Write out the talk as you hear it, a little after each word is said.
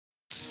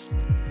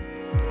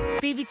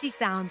BBC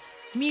Sounds.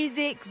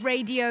 Music,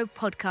 radio,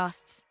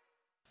 podcasts.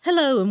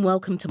 Hello and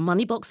welcome to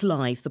Moneybox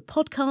Live, the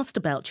podcast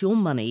about your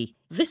money.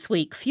 This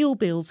week, fuel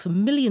bills for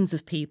millions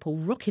of people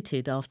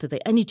rocketed after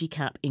the energy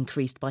cap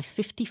increased by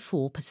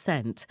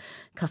 54%.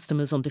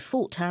 Customers on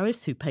default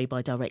tariffs who pay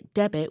by direct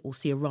debit will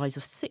see a rise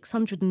of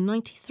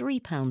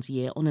 £693 a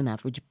year on an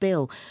average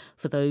bill.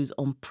 For those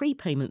on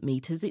prepayment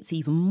meters, it's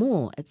even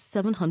more at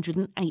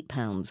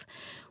 £708.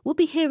 We'll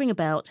be hearing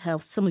about how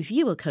some of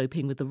you are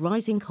coping with the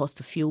rising cost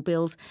of fuel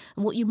bills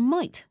and what you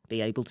might be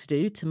able to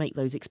do to make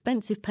those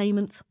expensive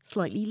payments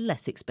slightly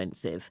less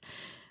expensive.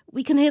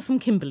 We can hear from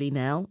Kimberley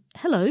now.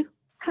 Hello.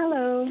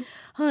 Hello.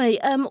 Hi.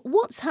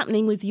 What's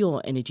happening with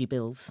your energy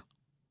bills?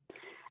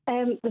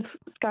 They've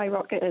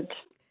skyrocketed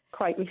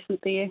quite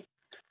recently.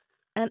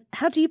 And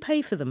how do you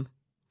pay for them?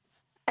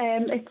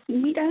 It's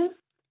meter.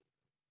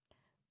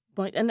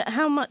 Right. And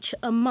how much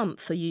a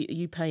month are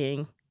you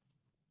paying?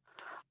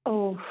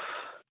 Well,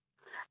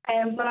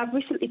 I've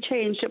recently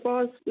changed. It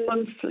was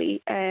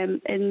monthly,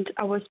 and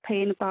I was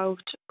paying about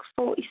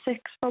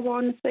 46 for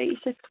one,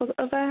 36 for the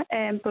other.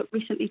 But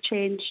recently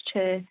changed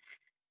to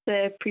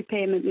the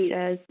prepayment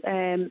meters,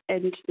 and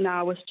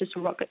now it's just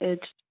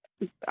rocketed.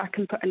 I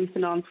can put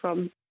anything on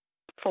from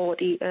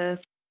 £40 to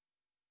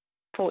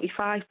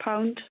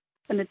 £45,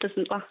 and it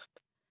doesn't last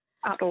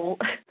at all.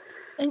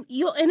 And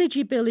your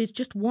energy bill is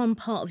just one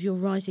part of your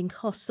rising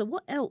costs. So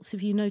what else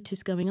have you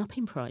noticed going up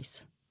in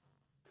price?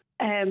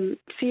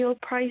 Fuel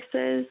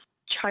prices,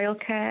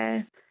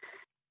 childcare,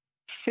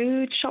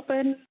 food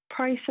shopping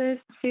prices,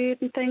 food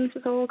and things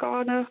has all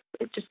gone up.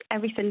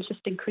 Everything's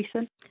just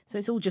increasing. So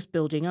it's all just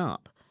building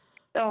up.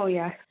 Oh,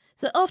 yeah.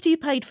 So after you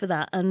paid for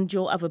that and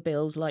your other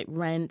bills like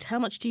rent, how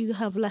much do you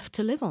have left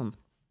to live on?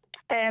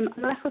 I'm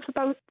left with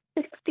about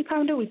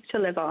 £60 a week to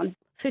live on.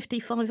 50?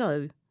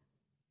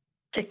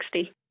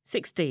 60.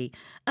 60.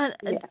 And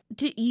Yeah.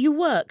 do you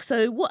work?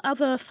 So what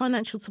other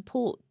financial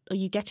support are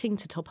you getting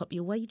to top up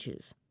your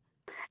wages?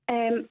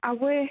 I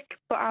work,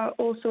 but I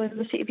also in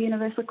the City of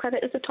Universal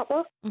Credit as a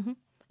top-up. Mm-hmm.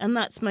 And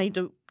that's made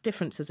a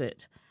difference, has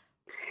it?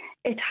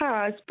 It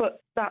has,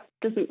 but that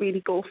doesn't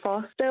really go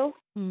far still.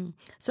 Mm.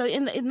 So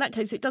in that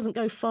case, it doesn't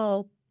go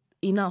far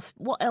enough.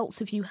 What else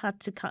have you had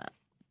to cut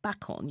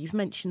back on? You've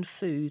mentioned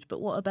food,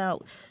 but what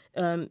about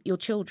your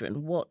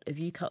children? What have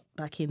you cut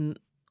back in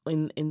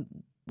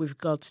with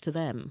regards to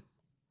them?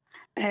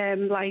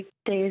 Like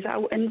days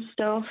out and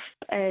stuff,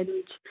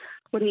 and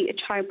we need to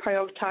try and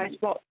prioritise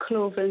what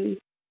clothing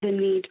they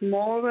need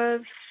more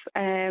of.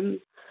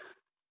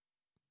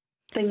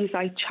 Things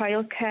like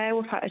childcare,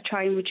 we've had to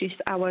try and reduce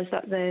hours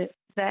that they're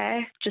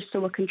there just so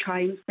we can try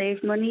and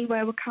save money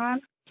where we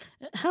can.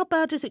 How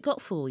bad has it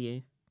got for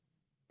you?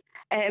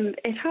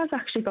 It has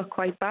actually got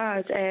quite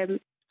bad.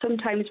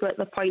 Sometimes we're at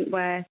the point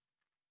where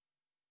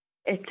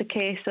it's a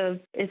case of,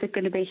 is it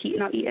going to be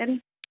heating or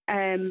eating?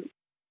 And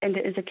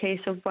it is a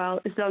case of, well,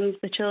 as long as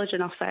the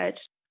children are fed,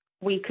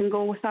 we can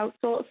go without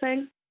sort of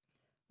thing.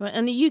 Right.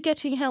 And are you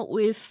getting help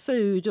with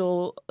food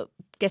or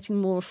getting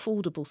more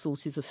affordable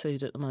sources of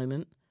food at the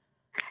moment?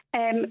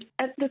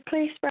 At the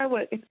place where I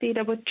work at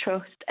Cedarwood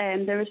Trust,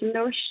 there is a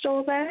Nourish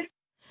store there,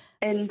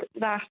 and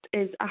that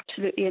is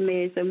absolutely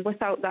amazing.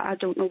 Without that, I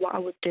don't know what I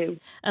would do.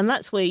 And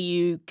that's where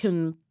you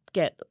can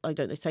get, I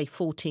don't know, say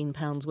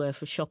 £14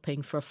 worth of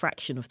shopping for a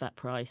fraction of that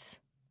price.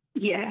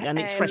 Yeah. And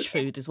it's fresh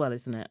food as well,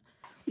 isn't it?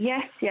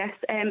 Yes.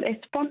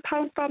 It's £1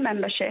 for a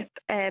membership,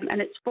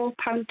 and it's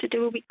 £4 to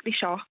do a weekly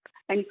shop,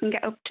 and you can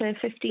get up to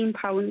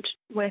 £15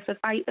 worth of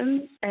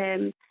items.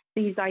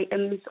 These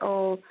items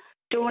are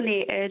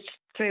donated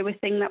through a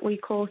thing that we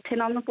call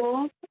Tin on the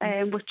Wall,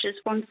 which is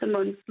once a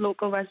month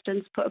local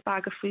residents put a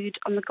bag of food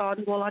on the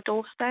garden wall or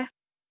doorstep,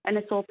 and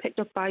it's all picked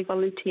up by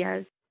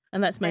volunteers.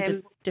 And that's made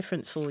a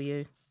difference for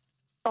you?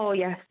 Oh,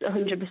 yes,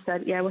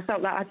 100%. Yeah,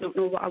 without that, I don't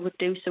know what I would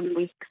do some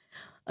weeks.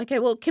 OK,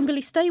 well,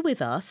 Kimberley, stay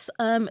with us.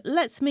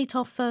 Let's meet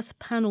our first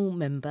panel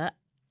member.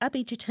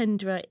 Abby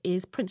Jitendra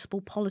is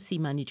Principal Policy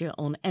Manager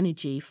on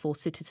Energy for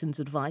Citizens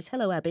Advice.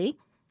 Hello, Abby.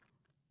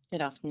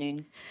 Good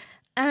afternoon.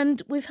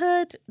 And we've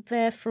heard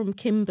there from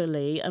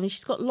Kimberley. I mean,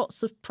 she's got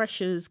lots of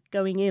pressures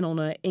going in on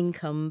her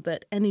income,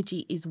 but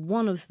energy is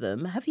one of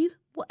them.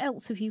 What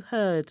else have you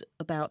heard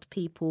about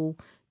people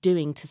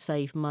doing to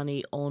save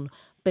money on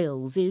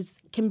bills? Is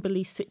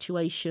Kimberley's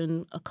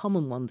situation a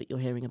common one that you're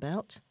hearing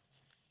about?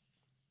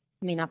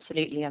 I mean,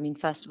 absolutely. I mean,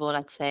 first of all,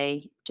 I'd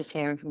say just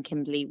hearing from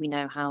Kimberley, we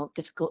know how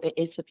difficult it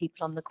is for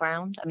people on the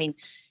ground. I mean,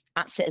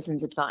 at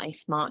Citizens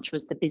Advice, March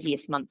was the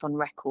busiest month on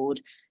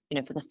record,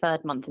 for the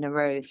third month in a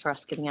row for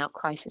us giving out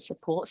crisis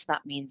support. So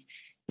that means,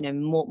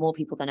 more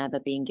people than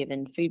ever being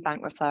given food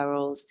bank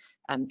referrals,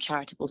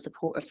 charitable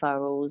support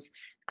referrals,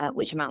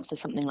 which amounts to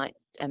something like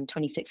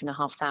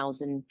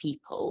 26,500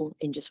 people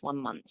in just 1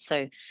 month.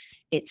 So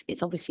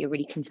it's obviously a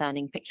really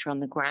concerning picture on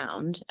the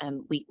ground.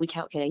 We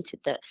calculated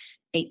that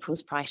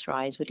April's price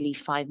rise would leave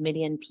 5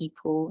 million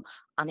people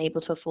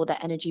unable to afford their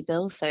energy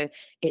bill. So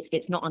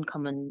it's not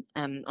uncommon,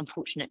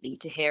 unfortunately,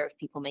 to hear of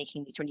people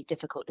making these really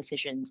difficult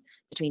decisions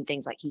between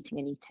things like heating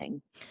and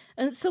eating.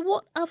 And so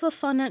what other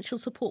financial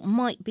support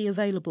might be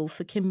available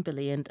for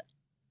Kimberley? And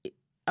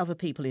other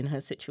people in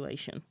her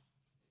situation?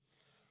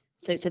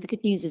 So the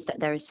good news is that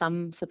there is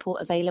some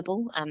support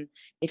available.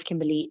 If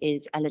Kimberley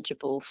is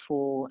eligible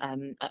for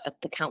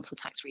the council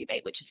tax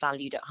rebate, which is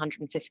valued at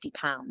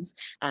 £150,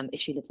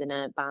 if she lives in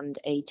a band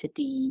A to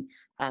D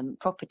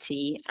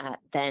property,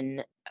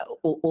 then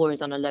or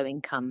is on a low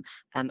income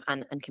and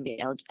can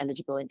be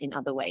eligible in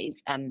other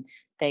ways,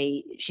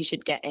 she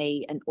should get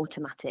an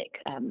automatic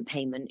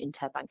payment into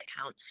her bank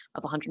account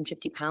of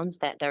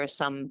 £150. There are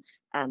some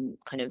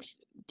kind of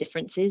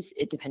differences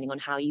depending on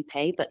how you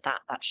pay, but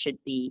that should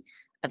be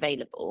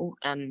available.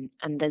 And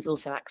there's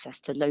also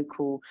access to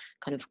local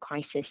kind of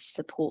crisis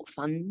support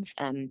funds,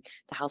 the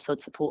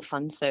household support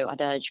fund. So I'd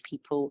urge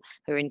people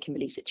who are in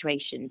Kimberley's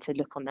situation to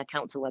look on their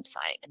council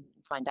website and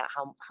find out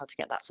how to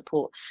get that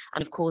support.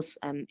 And of course,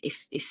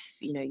 if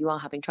you are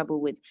having trouble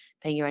with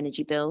paying your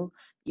energy bill,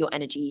 your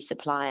energy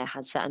supplier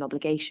has certain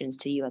obligations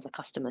to you as a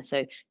customer.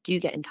 So do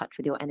get in touch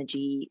with your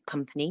energy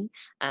company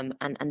and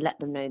let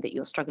them know that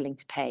you're struggling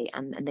to pay,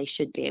 and they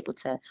should be able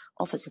to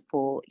offer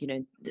support,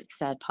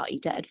 third-party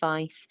debt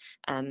advice.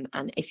 And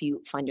if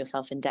you find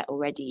yourself in debt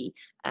already,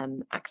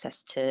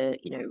 access to,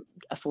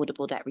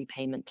 affordable debt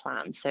repayment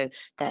plans. So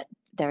that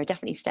there are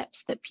definitely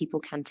steps that people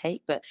can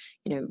take, but,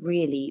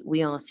 really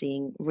we are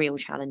seeing real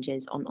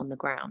challenges on the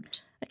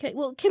ground. Okay,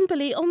 well,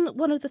 Kimberley, on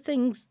one of the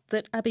things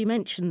that Abby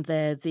mentioned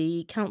there,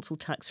 the council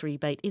tax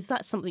rebate, is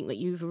that something that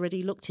you've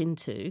already looked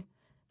into,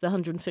 the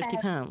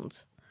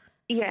 £150?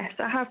 Yes,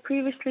 I have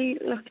previously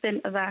looked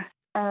into that,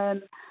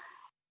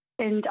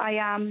 and I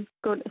am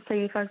going to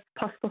see if it's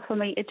possible for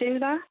me to do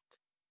that.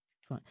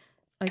 Right.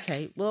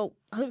 Okay, well,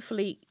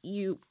 hopefully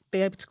you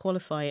be able to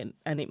qualify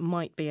and it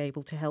might be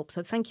able to help.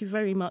 So thank you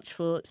very much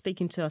for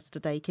speaking to us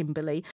today, Kimberley.